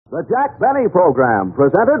The Jack Benny Program,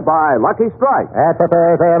 presented by Lucky Strike.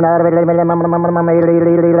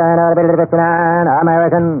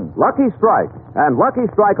 American. Lucky Strike, and Lucky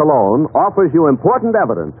Strike alone, offers you important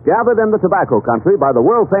evidence gathered in the tobacco country by the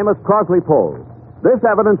world-famous Crosley poll. This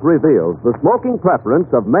evidence reveals the smoking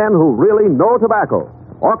preference of men who really know tobacco,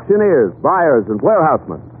 auctioneers, buyers, and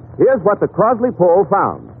warehousemen. Here's what the Crosley poll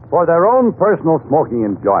found. For their own personal smoking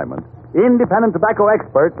enjoyment, independent tobacco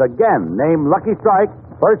experts again name Lucky Strike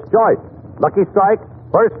first choice. Lucky Strike,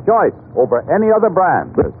 first choice over any other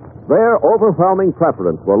brand. Their overwhelming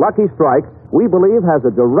preference for Lucky Strike, we believe, has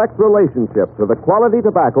a direct relationship to the quality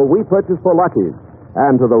tobacco we purchase for Lucky's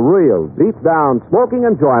and to the real, deep-down smoking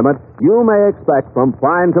enjoyment you may expect from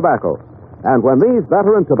fine tobacco. And when these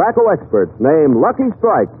veteran tobacco experts name Lucky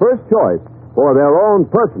Strike first choice for their own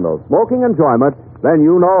personal smoking enjoyment, then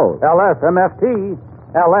you know. LSMFT.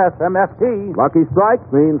 LSMFT. Lucky Strike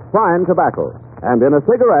means fine tobacco. And in a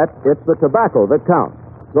cigarette, it's the tobacco that counts.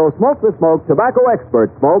 So smoke the smoke tobacco experts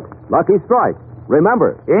smoke Lucky Strike.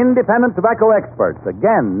 Remember, independent tobacco experts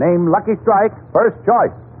again name Lucky Strike first choice.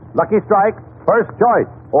 Lucky Strike, first choice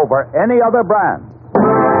over any other brand.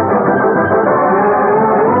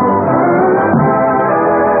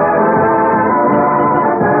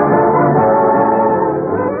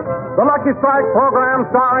 The Lucky Strike program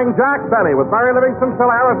starring Jack Benny with Mary Livingston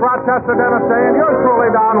Hilaire, Rochester, Dennis Day, and yours truly,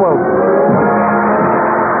 Don Wilson.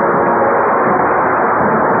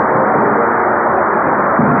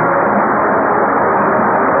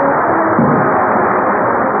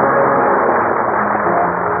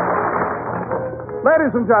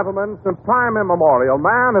 Ladies and gentlemen, since time immemorial,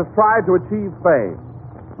 man has tried to achieve fame.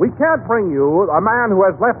 We can't bring you a man who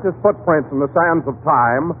has left his footprints in the sands of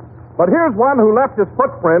time, but here's one who left his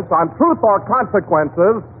footprints on Truth or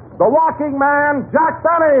Consequences, the walking man, Jack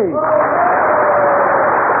Benny.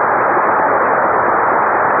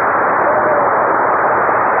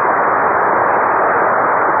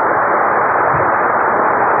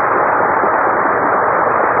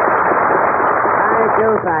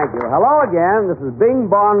 Thank you. Hello again. This is Bing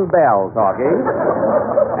Bong Bell talking.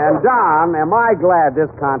 And, Don, am I glad this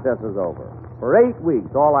contest is over? For 8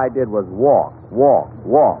 weeks, all I did was walk.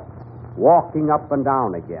 Walking up and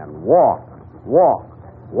down again. Walk.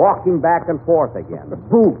 Walking back and forth again.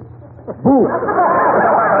 Boom.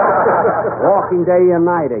 Walking day and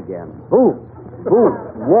night again. Boom.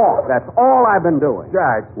 Walk. That's all I've been doing.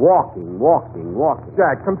 Jack. Walking.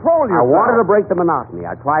 Jack, control yourself. I wanted to break the monotony.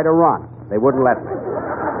 I tried to run. They wouldn't let me.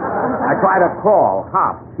 I tried to crawl,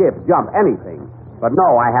 hop, skip, jump, anything. But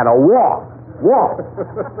no, I had to walk.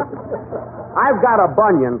 I've got a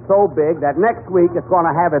bunion so big that next week it's going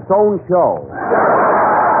to have its own show.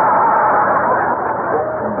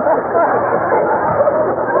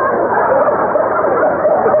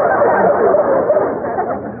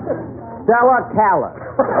 Stella Callis.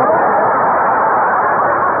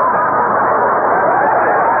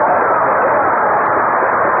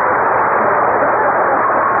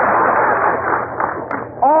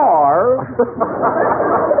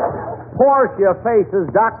 Portia faces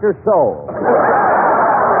Dr. Soul.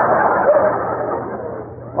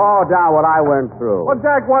 Oh, Don, what I went through. Well,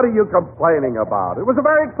 Jack, what are you complaining about? It was a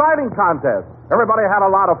very exciting contest. Everybody had a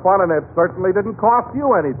lot of fun, and it certainly didn't cost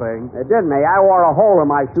you anything. It didn't, eh? I wore a hole in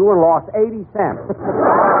my shoe and lost 80 cents.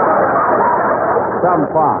 Some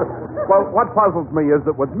fun. Well, what puzzles me is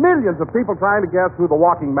that with millions of people trying to guess who the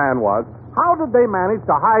walking man was, how did they manage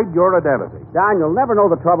to hide your identity? Don, you'll never know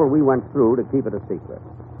the trouble we went through to keep it a secret.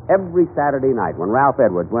 Every Saturday night when Ralph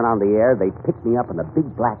Edwards went on the air, they picked me up in a big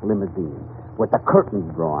black limousine with the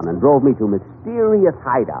curtains drawn and drove me to mysterious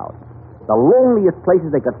hideouts, the loneliest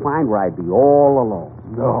places they could find where I'd be all alone.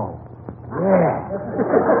 No. Yeah.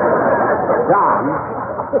 Don,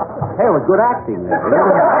 hey, it was good acting there.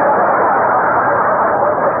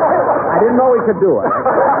 I didn't know he could do it.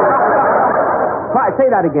 Try, say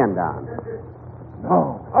that again, Don.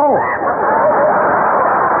 No. Oh.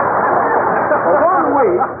 For 1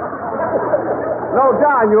 week. No,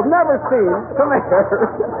 Don, you've never seen. Come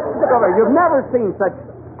here. You've never seen such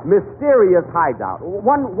mysterious hideout.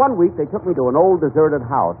 One week they took me to an old deserted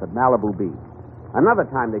house at Malibu Beach. Another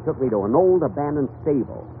time they took me to an old abandoned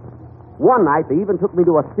stable. One night they even took me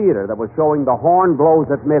to a theater that was showing The Horn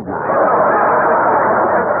Blows at Midnight.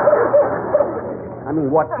 I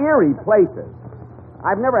mean, what eerie places.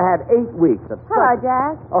 I've never had 8 weeks of... Hello,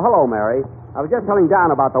 Jack. Oh, hello, Mary. I was just telling Don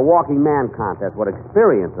about the Walking Man contest, what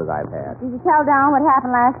experiences I've had. Did you tell Don what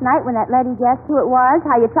happened last night when that lady guessed who it was?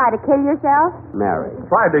 How you tried to kill yourself? Mary.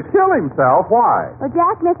 Tried to kill himself? Why? Well,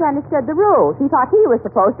 Jack misunderstood the rules. He thought he was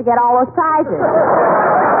supposed to get all those prizes.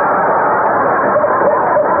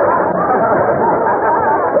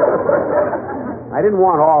 I didn't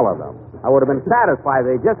want all of them. I would have been satisfied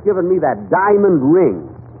if they'd just given me that diamond ring.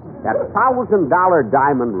 That $1,000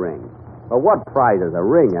 diamond ring. But what prizes? A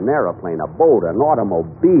ring, an airplane, a boat, an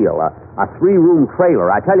automobile, a 3-room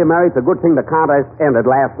trailer. I tell you, Mary, it's a good thing the contest ended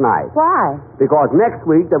last night. Why? Because next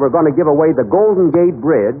week they were going to give away the Golden Gate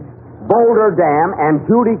Bridge, Boulder Dam, and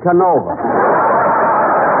Judy Canova.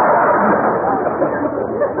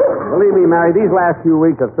 Believe me, Mary, these last few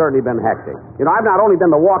weeks have certainly been hectic. You know, I've not only been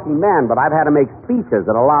the walking man, but I've had to make speeches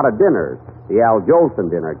at a lot of dinners. The Al Jolson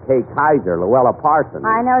dinner, Kay Kaiser, Luella Parsons.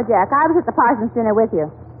 I know, Jack. I was at the Parsons dinner with you.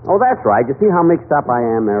 Oh, that's right. You see how mixed up I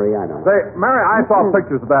am, Mary? I don't. Say, Mary, I saw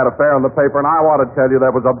pictures of that affair in the paper, and I want to tell you that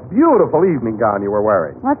was a beautiful evening gown you were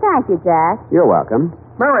wearing. Well, thank you, Jack. You're welcome.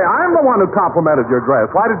 Mary, I'm the one who complimented your dress.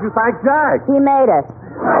 Why did you thank Jack? He made it.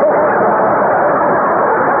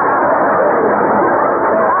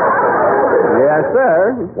 Yes,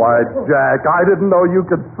 sir. Why, Jack, I didn't know you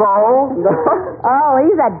could sew. Oh,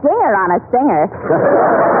 he's a dinger on a stinger.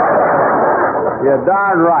 You're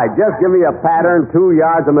darn right. Just give me a pattern, 2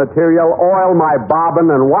 yards of material, oil my bobbin,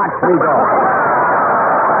 and watch me go.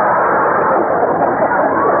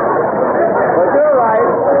 But you're right.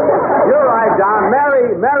 You're right, Don.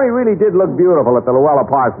 Mary really did look beautiful at the Luella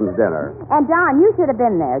Parsons dinner. And, Don, you should have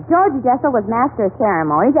been there. George Jessel was master of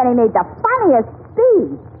ceremonies, and he made the funniest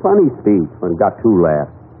speech. Funny speech when got 2 laughs.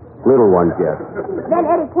 Little ones yet. Then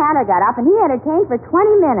Eddie Cantor got up, and he entertained for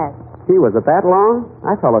 20 minutes. Gee, was it that long?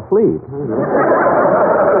 I fell asleep.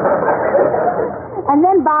 And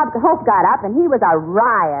then Bob Hope got up, and he was a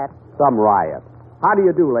riot. Some riot. How do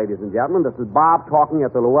you do, ladies and gentlemen? This is Bob talking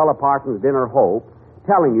at the Luella Parsons Dinner Hope,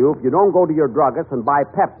 telling you if you don't go to your druggist and buy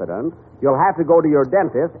Pepsodent, you'll have to go to your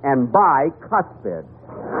dentist and buy Cuspid.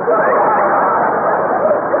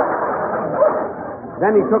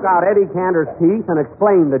 Then he took out Eddie Cantor's teeth and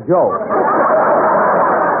explained the joke.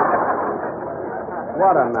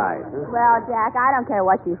 What a night. Huh? Well, Jack, I don't care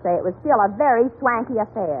what you say. It was still a very swanky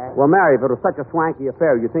affair. Well, Mary, if it was such a swanky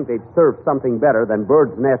affair, you'd think they'd serve something better than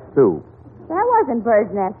bird's nest soup. That wasn't bird's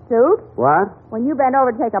nest soup. What? When you bent over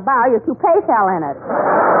to take a bow, your toupee fell in it.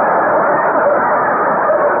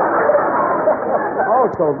 Oh,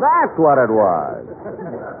 so that's what it was.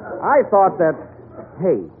 I thought that...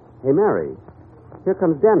 Hey, Mary, here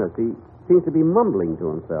comes Dennis. He seems to be mumbling to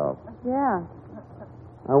himself. Yeah.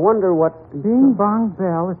 I wonder what... Bing bong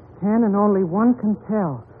bell, it's 10 and only one can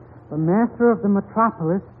tell. The master of the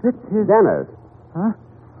metropolis sits his... Dennis. Huh?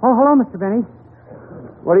 Oh, hello, Mr. Benny.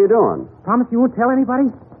 What are you doing? Promise you won't tell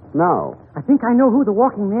anybody? No. I think I know who the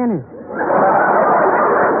walking man is.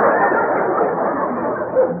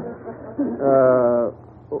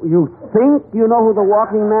 You think you know who the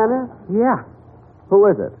walking man is? Yeah, Who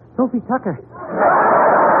is it? Sophie Tucker.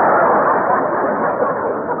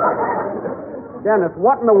 Dennis,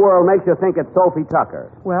 what in the world makes you think it's Sophie Tucker?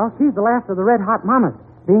 Well, she's the last of the Red Hot Mamas.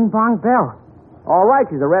 Bing bong bell. All right,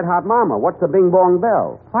 she's a red hot mama. What's the bing bong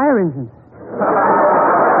bell? Fire engines.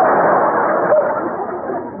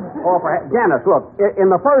 Dennis, look, in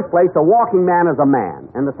the first place, the walking man is a man.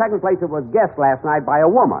 In the second place, it was guessed last night by a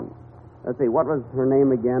woman. Let's see, what was her name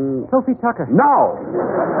again? Sophie Tucker. No!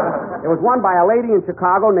 It was won by a lady in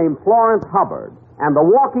Chicago named Florence Hubbard. And the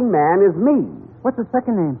walking man is me. What's the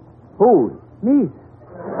second name? Whose? Me.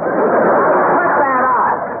 Cut that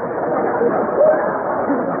out!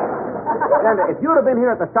 Dennis, if you'd have been here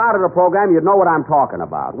at the start of the program, you'd know what I'm talking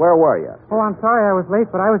about. Where were you? Oh, I'm sorry I was late,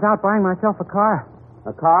 but I was out buying myself a car.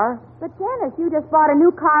 A car? But, Dennis, you just bought a new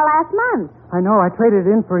car last month. I know, I traded it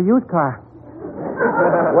in for a used car.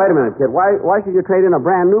 Wait a minute, kid. Why should you trade in a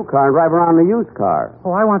brand new car and drive around in a used car? Oh,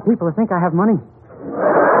 I want people to think I have money.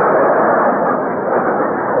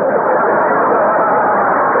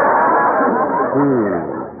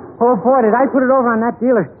 Oh, boy, did I put it over on that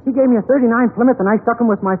dealer. He gave me a 39 Plymouth, and I stuck him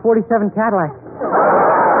with my 47 Cadillac.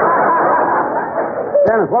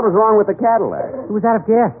 Dennis, what was wrong with the Cadillac? It was out of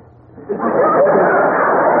gas.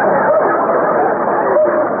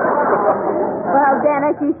 Well,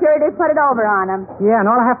 Dennis, you sure did put it over on him. Yeah, and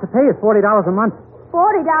all I have to pay is $40 a month. $40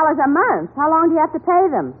 a month? How long do you have to pay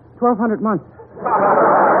them? 1,200 months.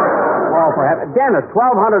 Oh, for heaven. Dennis,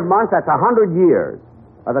 1,200 months, that's 100 years.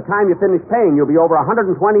 By the time you finish paying, you'll be over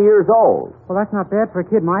 120 years old. Well, that's not bad for a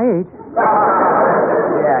kid my age.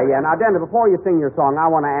 Yeah. Now, Dennis, before you sing your song, I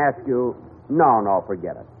want to ask you... No,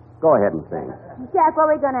 forget it. Go ahead and sing. Jack, what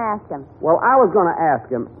are we going to ask him? Well, I was going to ask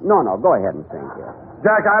him... No, go ahead and sing, kid.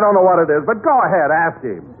 Jack, I don't know what it is, but go ahead, ask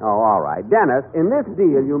him. Oh, all right. Dennis, in this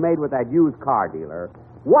deal you made with that used car dealer,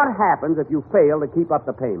 what happens if you fail to keep up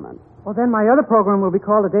the payment? Well, then my other program will be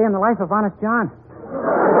called A Day in the Life of Honest John.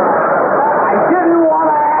 I didn't want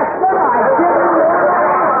to ask him.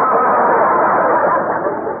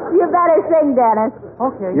 in, Dennis.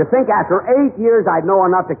 Okay. You think after 8 years I'd know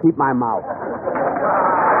enough to keep my mouth?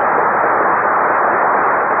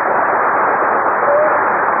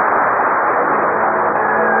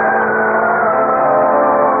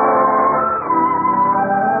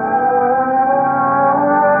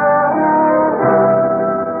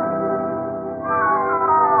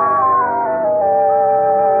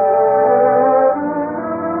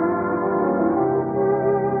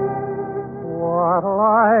 What'll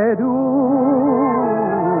I do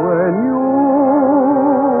when you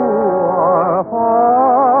are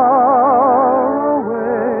far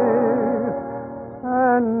away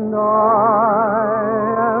and I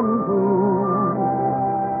am blue?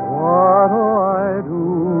 What'll I do?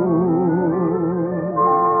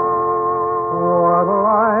 What'll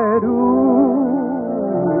I do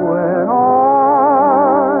when I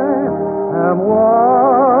am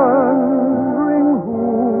wondering who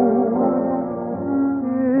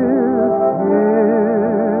is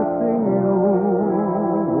kissing you?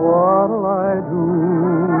 What'll I do?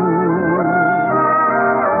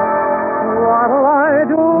 What'll I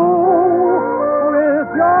do with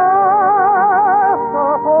just a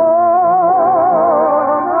photograph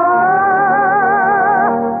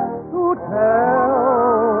to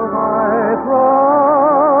tell my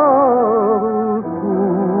troubles to?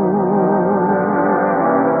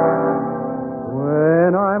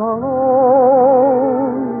 When I'm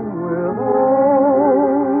alone with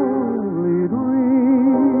only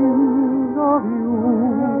dreams of you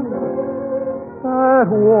that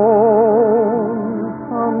won't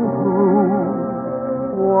come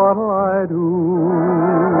true, what'll I do?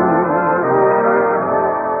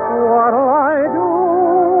 What'll I do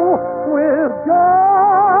with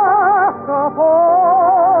just a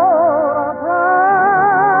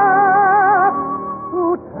photograph to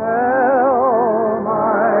tell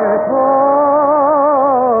my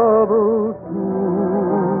troubles to?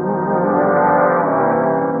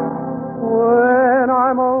 When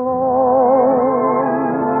I'm alone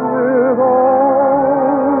with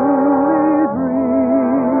only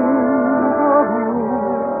dreams of you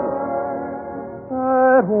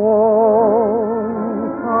that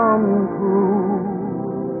won't come true,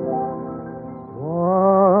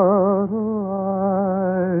 what'll I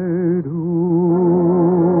do?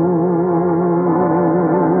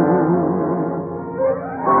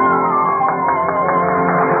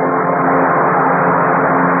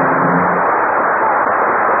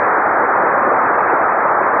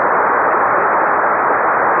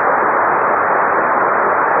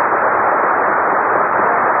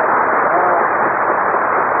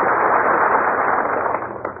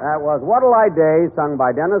 That was What'll I Day, sung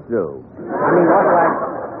by Dennis Drew. What'll I...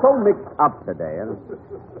 So mixed up today.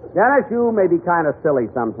 Dennis, you may be kind of silly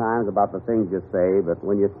sometimes about the things you say, but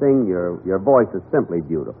when you sing, your voice is simply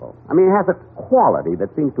beautiful. It has a quality that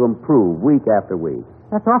seems to improve week after week.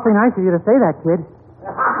 That's awfully nice of you to say that, kid.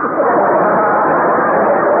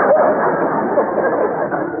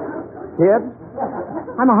 Kid?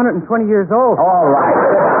 I'm 120 years old. All right.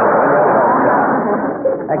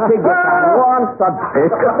 That kid gets on one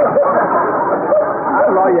subject. I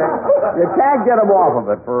don't know, you can't get him off of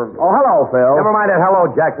it for... Oh, hello, Phil. Never mind that hello,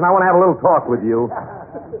 Jackson. I want to have a little talk with you.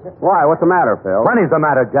 Why? What's the matter, Phil? Plenty's the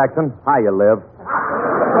matter, Jackson. How you live?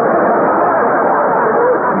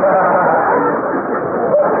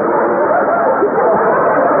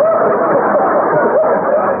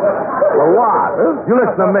 Well, what? You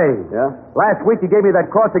listen to me. Yeah? Last week you gave me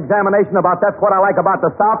that cross-examination about that's what I like about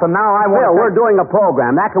the South, and now I want... Phil, we're doing a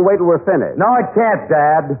program. That can wait till we're finished. No, it can't,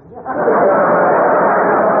 Dad.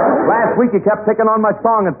 Last week you kept picking on my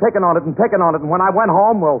song and picking on it and picking on it, and when I went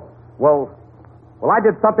home, well, I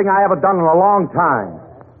did something I haven't done in a long time.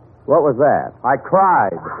 What was that? I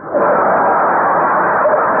cried.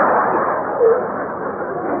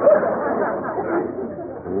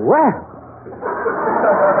 Well,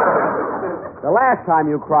 the last time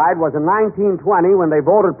you cried was in 1920 when they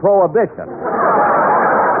voted prohibition.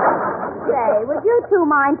 Say, would you two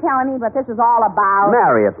mind telling me what this is all about?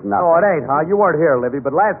 Mary, it's nothing. No, it ain't, huh? You weren't here, Livy,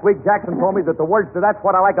 but last week Jackson told me that the words to That's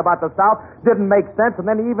What I Like About the South didn't make sense, and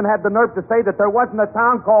then he even had the nerve to say that there wasn't a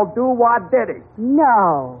town called Do-Wah-Diddy.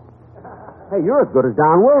 No. Hey, you're as good as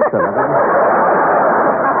Don Wilson.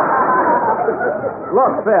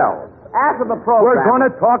 Look, Phil, after the program... We're going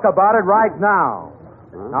to talk about it right now.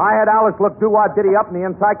 Now, I had Alice look Do-Wah-Diddy up in the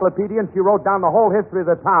encyclopedia, and she wrote down the whole history of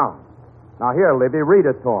the town. Now, here, Livy, read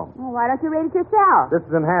it to him. Well, why don't you read it yourself? This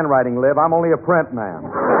is in handwriting, Liv. I'm only a print man.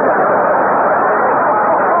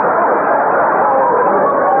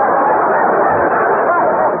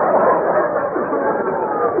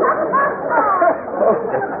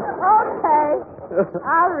 Okay.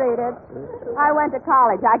 I'll read it. I went to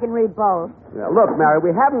college. I can read both. Yeah, look, Mary,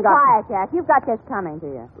 we haven't got... Quiet, Jack. You've got this coming to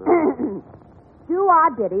you.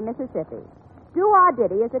 Doo-Wah-Diddy, Mississippi.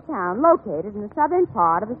 Doo-Wah-Diddy is a town located in the southern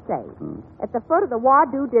part of the state, at the foot of the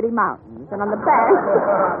Wah-Doo-Diddy Mountains, and on the banks...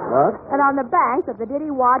 What? And on the banks of the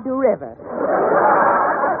Diddy-Wah-Doo River.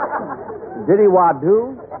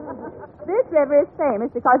 Diddy-Wah-Doo? This river is famous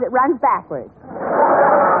because it runs backwards.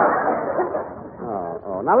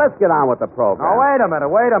 Oh, now let's get on with the program. Now, wait a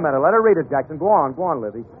minute. Let her read it, Jackson. Go on,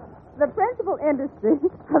 Libby. The principal industry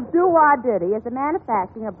of Doo-Wah-Diddy is the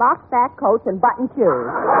manufacturing of box-back coats and button shoes.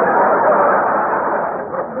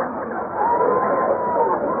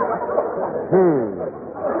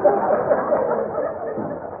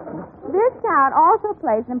 This town also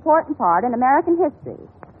plays an important part in American history.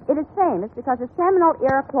 It is famous because the Seminole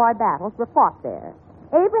Iroquois battles were fought there.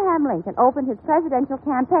 Abraham Lincoln opened his presidential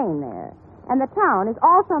campaign there. And the town is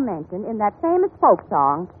also mentioned in that famous folk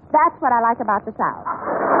song, That's What I Like About the South.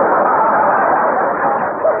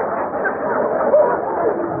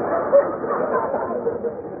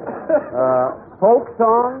 Folk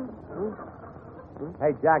song?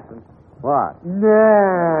 Hey, Jackson. What? No.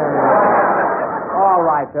 All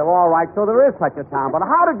right, Phil, all right. So there is such a town. But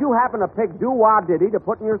how did you happen to pick Doo-Wah-Diddy to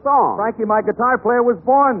put in your song? Frankie, my guitar player, was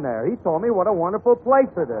born there. He told me what a wonderful place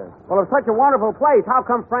it is. Well, it's such a wonderful place. How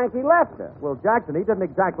come Frankie left it? Well, Jackson, he didn't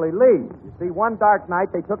exactly leave. You see, one dark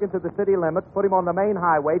night, they took him to the city limits, put him on the main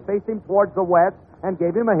highway, faced him towards the west, and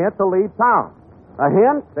gave him a hint to leave town. A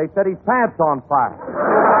hint? They said his pants on fire.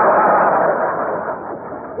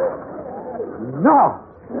 No.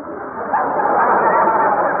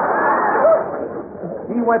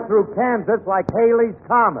 He went through Kansas like Haley's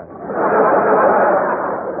Comet.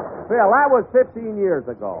 Phil, that was 15 years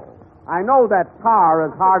ago. I know that tar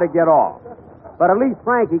is hard to get off, but at least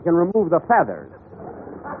Frankie can remove the feathers.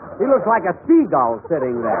 He looks like a seagull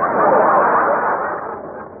sitting there.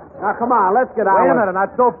 Now, come on, let's get on. Wait a minute,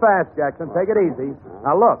 not so fast, Jackson. Take it easy.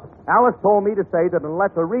 Now, look, Alice told me to say that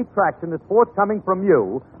unless a retraction is forthcoming from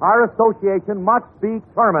you, our association must be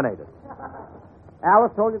terminated.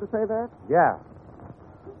 Alice told you to say that? Yeah.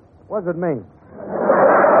 What does it mean?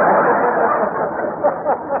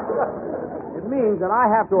 It means that I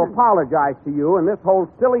have to apologize to you, and this whole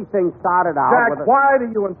silly thing started out Jack, with a... why do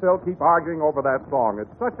you and Phil keep arguing over that song?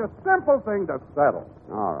 It's such a simple thing to settle.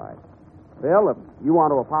 All right. Phil, if you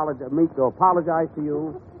want to me to apologize to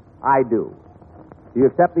you, I do. Do you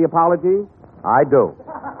accept the apology? I do.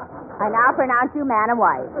 I now pronounce you man and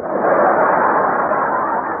wife.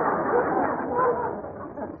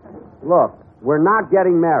 Look, we're not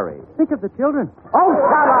getting married. Think of the children. Oh,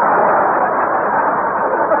 shut up!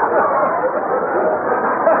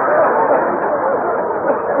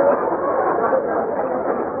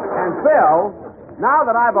 And Phil, now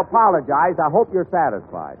that I've apologized, I hope you're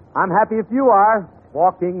satisfied. I'm happy if you are,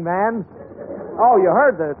 walking man. Oh, you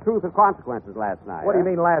heard the truth of consequences last night. What do you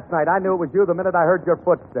mean last night? I knew it was you the minute I heard your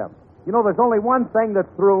footsteps. You know, there's only one thing that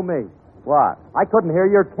threw me. What? I couldn't hear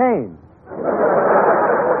your cane.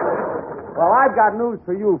 Well, I've got news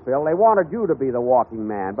for you, Phil. They wanted you to be the walking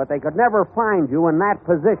man, but they could never find you in that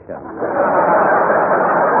position.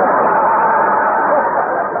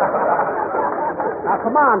 Now,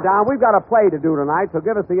 come on, Don. We've got a play to do tonight, so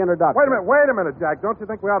give us the introduction. Wait a minute, Jack. Don't you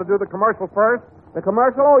think we ought to do the commercial first? The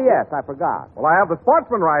commercial? Oh, yes, I forgot. Well, I have the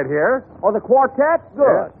sportsman right here. Oh, the quartet?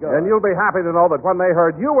 Good, good. And you'll be happy to know that when they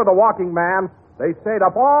heard you were the walking man, they stayed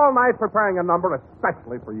up all night preparing a number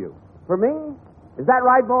especially for you. For me? Is that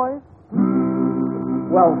right, boys?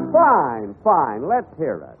 Well, fine. Let's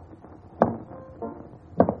hear it.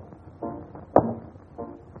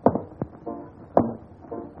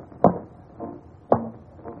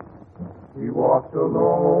 He walked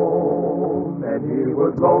alone, and he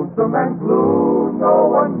was lonesome and blue. No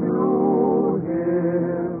one knew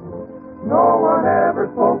him. No one ever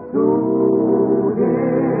spoke to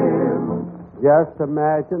him. Just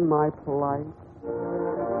imagine my plight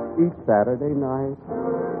each Saturday night.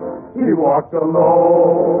 He walked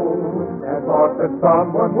alone and thought that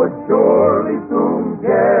someone would surely soon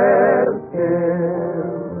guess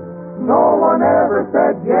him. No one ever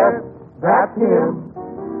said, yes, that's him.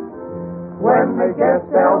 When they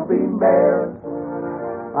guessed L.B. Mayer,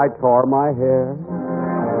 I tore my hair.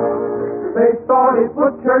 they thought it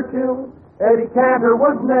was Churchill. Eddie Cantor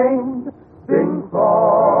was named. Bing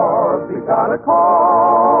Crosby got a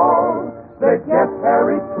call. They guessed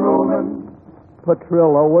Harry Truman.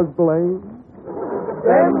 Petrillo was blamed.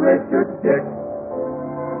 Then Richard Dix.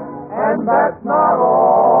 And that's not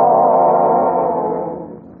all.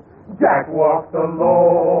 Jack walked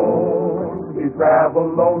alone. He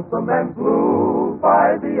traveled lonesome and blue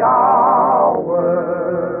by the hour.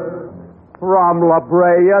 From La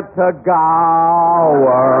Brea to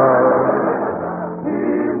Gower.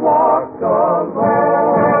 He walked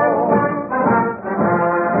alone.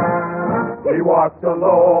 He walked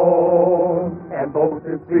alone, and both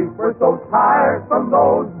his feet were so tired from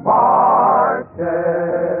those marches.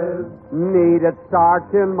 Needed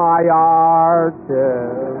starch in my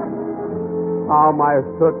arches. How my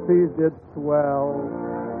tootsies did swell.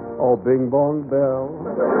 Oh, bing bong bell.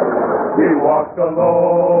 He walked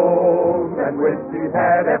alone, and wished he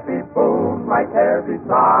had Effie Boone right there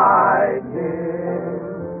beside him.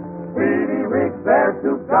 Speedy Riggs there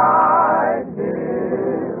to guide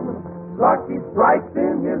him. Lucky Strikes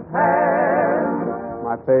in his hand.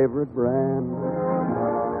 My favorite brand.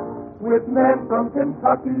 With men from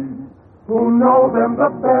Kentucky who know them the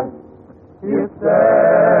best. It's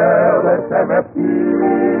LSMFT.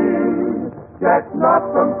 Jack's not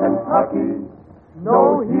from Kentucky.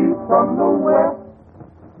 No, he's from the West.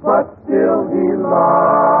 But still he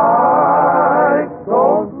likes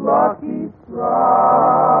those Lucky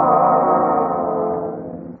Strikes.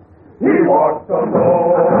 He walks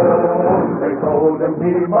alone. They told him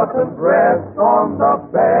he mustn't rest on the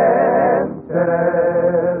benches.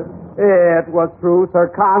 It was truth or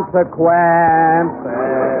consequences.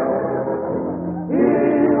 He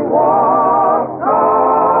walked alone.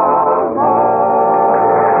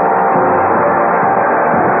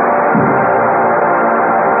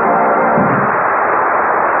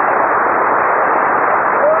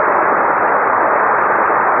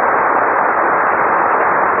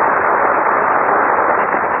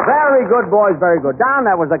 Very good, boys, very good. Don,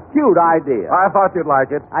 that was a cute idea. I thought you'd like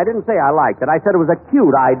it. I didn't say I liked it. I said it was a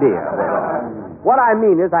cute idea. What I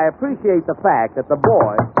mean is I appreciate the fact that the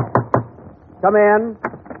boy... Come in.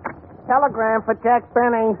 Telegram for Jack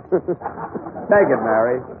Benny. Take it,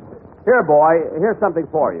 Mary. Here, boy, here's something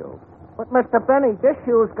for you. But, Mr. Benny, this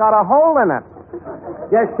shoe's got a hole in it.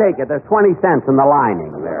 Just take it. There's 20 cents in the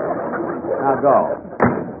lining there. Now go.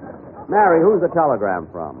 Mary, who's the telegram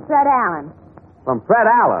from? Fred Allen. From Fred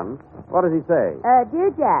Allen? What does he say? Dear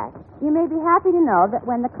Jack, you may be happy to know that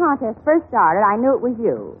when the contest first started, I knew it was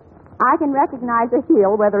you. I can recognize a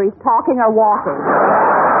heel whether he's talking or walking.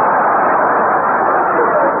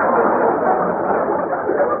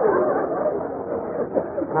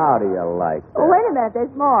 How do you like that? Oh, wait a minute, there's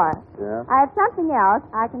more. Yeah? I have something else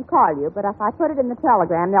I can call you, but if I put it in the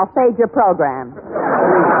telegram, they'll fade your program.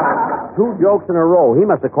 2 jokes in a row. He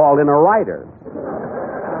must have called in a writer.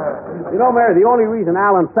 You know, Mary, the only reason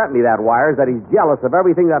Alan sent me that wire is that he's jealous of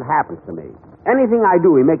everything that happens to me. Anything I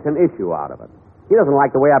do, he makes an issue out of it. He doesn't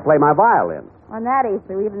like the way I play my violin. On that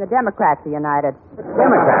issue, even the Democrats are united.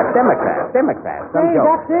 Democrats. Some Hey, joke.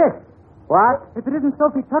 that's it. What? If it isn't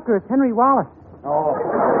Sophie Tucker, it's Henry Wallace. Oh.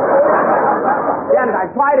 Janet,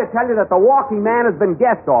 I try to tell you that the walking man has been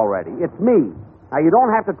guessed already. It's me. Now, you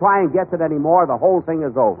don't have to try and guess it anymore. The whole thing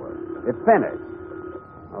is over. It's finished.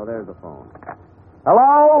 Oh, there's the phone.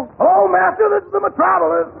 Hello? Hello, Master. This is the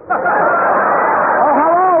Metropolis. Oh,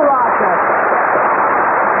 hello, Rochester.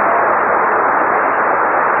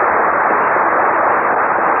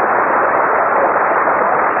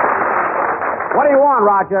 What do you want,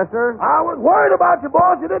 Rochester? I was worried about you,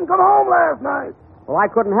 boss. You didn't come home last night. Well, I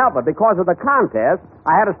couldn't help it. Because of the contest,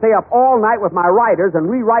 I had to stay up all night with my writers and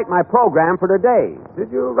rewrite my program for today. Did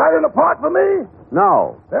you write in a part for me?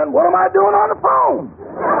 No. Then what am I doing on the phone?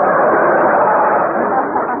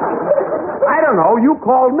 I don't know. You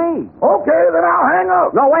called me. Okay, then I'll hang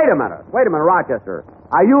up. No, wait a minute. Wait a minute, Rochester.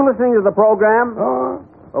 Are you listening to the program?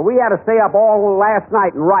 Well, we had to stay up all last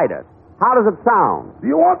night and write it. How does it sound? Do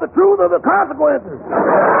you want the truth or the consequences?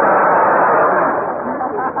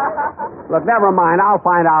 Look, never mind. I'll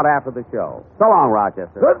find out after the show. So long,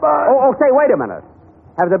 Rochester. Goodbye. Oh, say, wait a minute.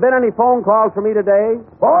 Have there been any phone calls for me today?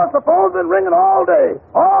 Boss, the phone's been ringing all day.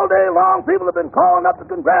 All day long, people have been calling up to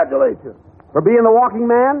congratulate you. For being the walking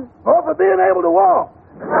man? Or for being able to walk.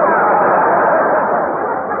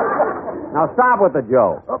 Now, stop with the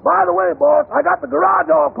joke. By the way, boss, I got the garage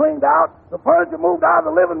all cleaned out, the furniture moved out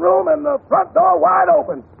of the living room, and the front door wide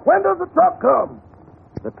open. When does the truck come?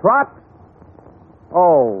 The truck?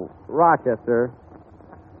 Oh, Rochester,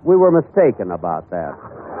 we were mistaken about that.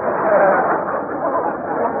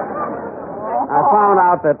 I found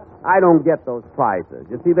out that I don't get those prizes.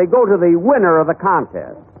 You see, they go to the winner of the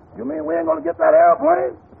contest. You mean we ain't going to get that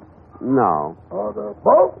airplane? No. Or the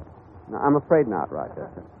boat? No, I'm afraid not,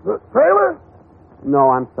 Rochester. The trailer?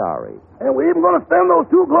 No, I'm sorry. And we even going to spend those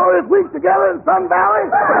 2 glorious weeks together in Sun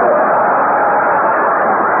Valley?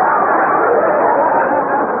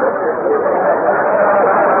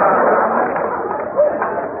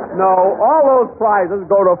 No, all those prizes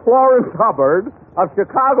go to Florence Hubbard of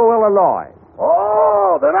Chicago, Illinois.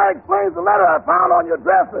 Oh, then that explains the letter I found on your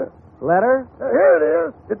dresser. Letter? Here it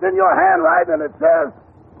is. It's in your handwriting, and it says,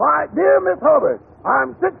 "My dear Miss Hubbard,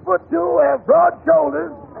 I'm 6'2", have broad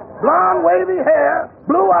shoulders, blonde wavy hair,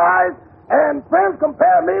 blue eyes, and friends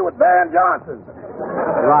compare me with Van Johnson.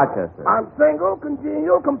 Rochester. I'm single,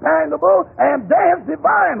 congenial, companionable, and dance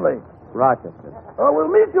divinely. Rochester. We'll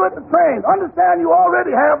meet you at the train. Understand you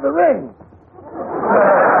already have the ring."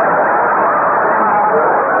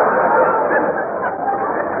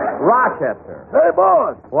 Rochester. Hey,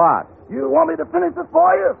 boss, What? you want me to finish this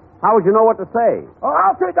for you? How would you know what to say? Oh,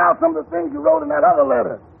 I'll take out some of the things you wrote in that other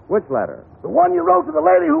letter. Which letter? The one you wrote to the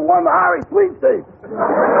lady who won the Irish sweepstakes.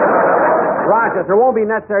 Rochester, it won't be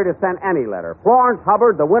necessary to send any letter. Florence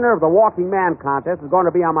Hubbard, the winner of the Walking Man contest, is going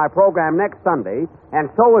to be on my program next Sunday,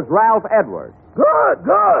 and so is Ralph Edwards. Good,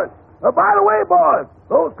 good. By the way, boys,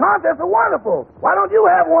 those contests are wonderful. Why don't you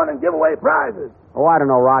have one and give away prizes? Oh, I don't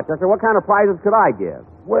know, Rochester. What kind of prizes could I give?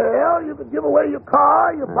 Well, you could give away your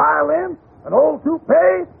car, your violin, an old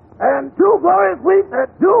toupee, and 2 glorious weeks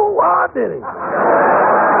at Doo-Wah Diddy.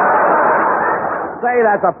 Say,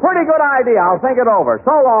 that's a pretty good idea. I'll think it over.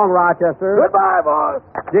 So long, Rochester. Goodbye, boys.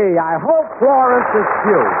 Gee, I hope Florence is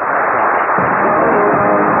cute.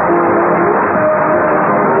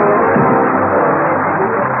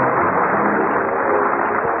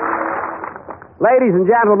 Ladies and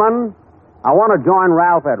gentlemen, I want to join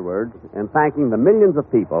Ralph Edwards in thanking the millions of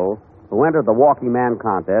people who entered the Walking Man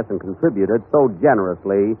contest and contributed so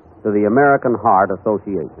generously to the American Heart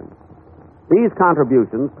Association. These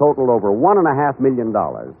contributions totaled over $1.5 million,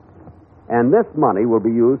 and this money will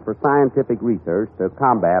be used for scientific research to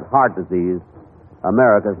combat heart disease,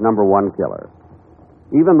 America's #1 killer.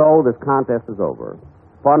 Even though this contest is over,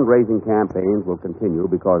 fundraising campaigns will continue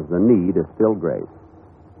because the need is still great.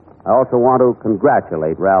 I also want to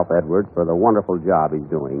congratulate Ralph Edwards for the wonderful job he's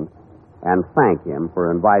doing and thank him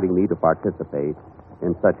for inviting me to participate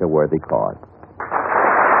in such a worthy cause.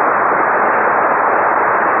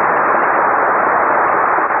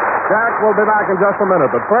 Jack will be back in just a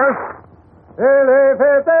minute, but first...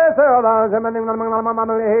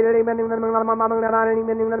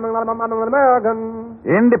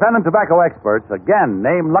 Independent tobacco experts again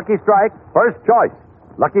name Lucky Strike first choice.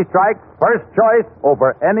 Lucky Strike first choice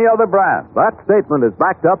over any other brand. That statement is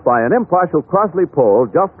backed up by an impartial Crosley poll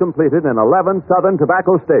just completed in 11 southern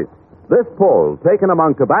tobacco states. This poll, taken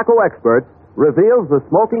among tobacco experts, reveals the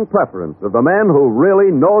smoking preference of the men who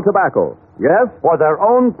really know tobacco. Yes, for their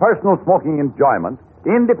own personal smoking enjoyment,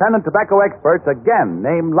 independent tobacco experts again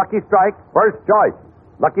name Lucky Strike first choice.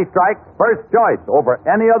 Lucky Strike first choice over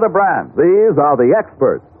any other brand. These are the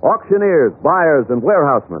experts, auctioneers, buyers, and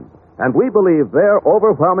warehousemen. And we believe their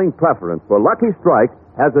overwhelming preference for Lucky Strike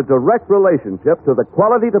has a direct relationship to the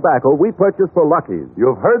quality tobacco we purchase for Lucky's.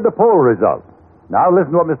 You've heard the poll results. Now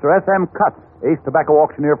listen to what Mr. S.M. Cutts, ace tobacco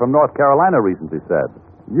auctioneer from North Carolina, recently said.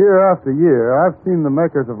 Year after year, I've seen the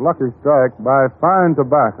makers of Lucky Strike buy fine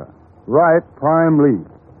tobacco, ripe prime leaf.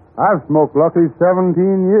 I've smoked Lucky 17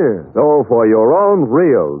 years. So for your own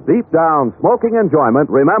real, deep-down smoking enjoyment,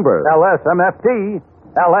 remember... LSMFT.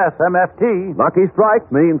 LSMFT. Lucky Strike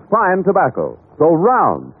means fine tobacco. So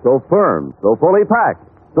round, so firm, so fully packed,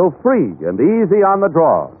 so free and easy on the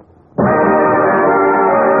draw.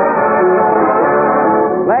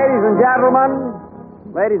 Ladies and gentlemen,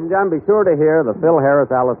 be sure to hear the Phil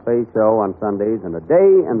Harris Alice Faye Show on Sundays and A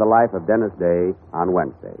Day in the Life of Dennis Day on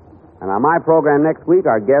Wednesdays. And on my program next week,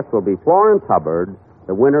 our guest will be Florence Hubbard,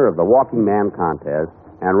 the winner of the Walking Man contest,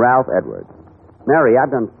 and Ralph Edwards. Mary,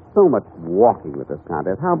 I've done so much walking with this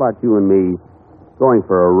contest. How about you and me going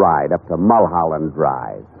for a ride up to Mulholland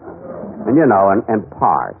Drive? And, you know, and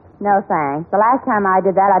park. No, thanks. The last time I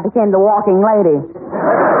did that, I became the walking lady. Oh,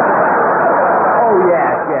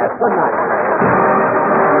 yes. Good night.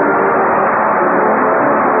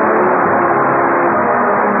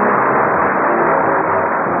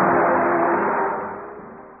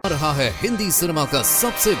 रहा है Hindi cinema का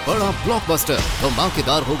सबसे बड़ा blockbuster.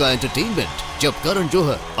 धमाकेदार होगा entertainment जब करण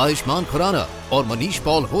जौहर, आयुष्मान खुराना और Manish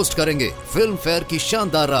Paul host करेंगे फिल्म फेयर की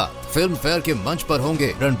शानदार रात। फिल्म फेयर के मंच पर होंगे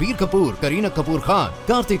रणबीर कपूर, करीना कपूर खान,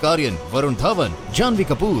 कार्तिक आर्यन, वरुण धवन, जानवी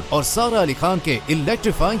कपूर और सारा अली खान के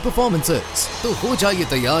इलेक्ट्रीफाइंग परफॉर्मेंसेस। तो हो जाइए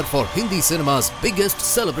तैयार for Hindi cinema's biggest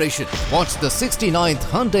celebration. Watch the 69th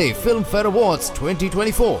Hyundai Film Fair Awards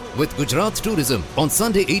 2024 with Gujarat Tourism on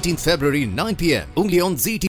Sunday 18th February 9 p.m. only on ZT.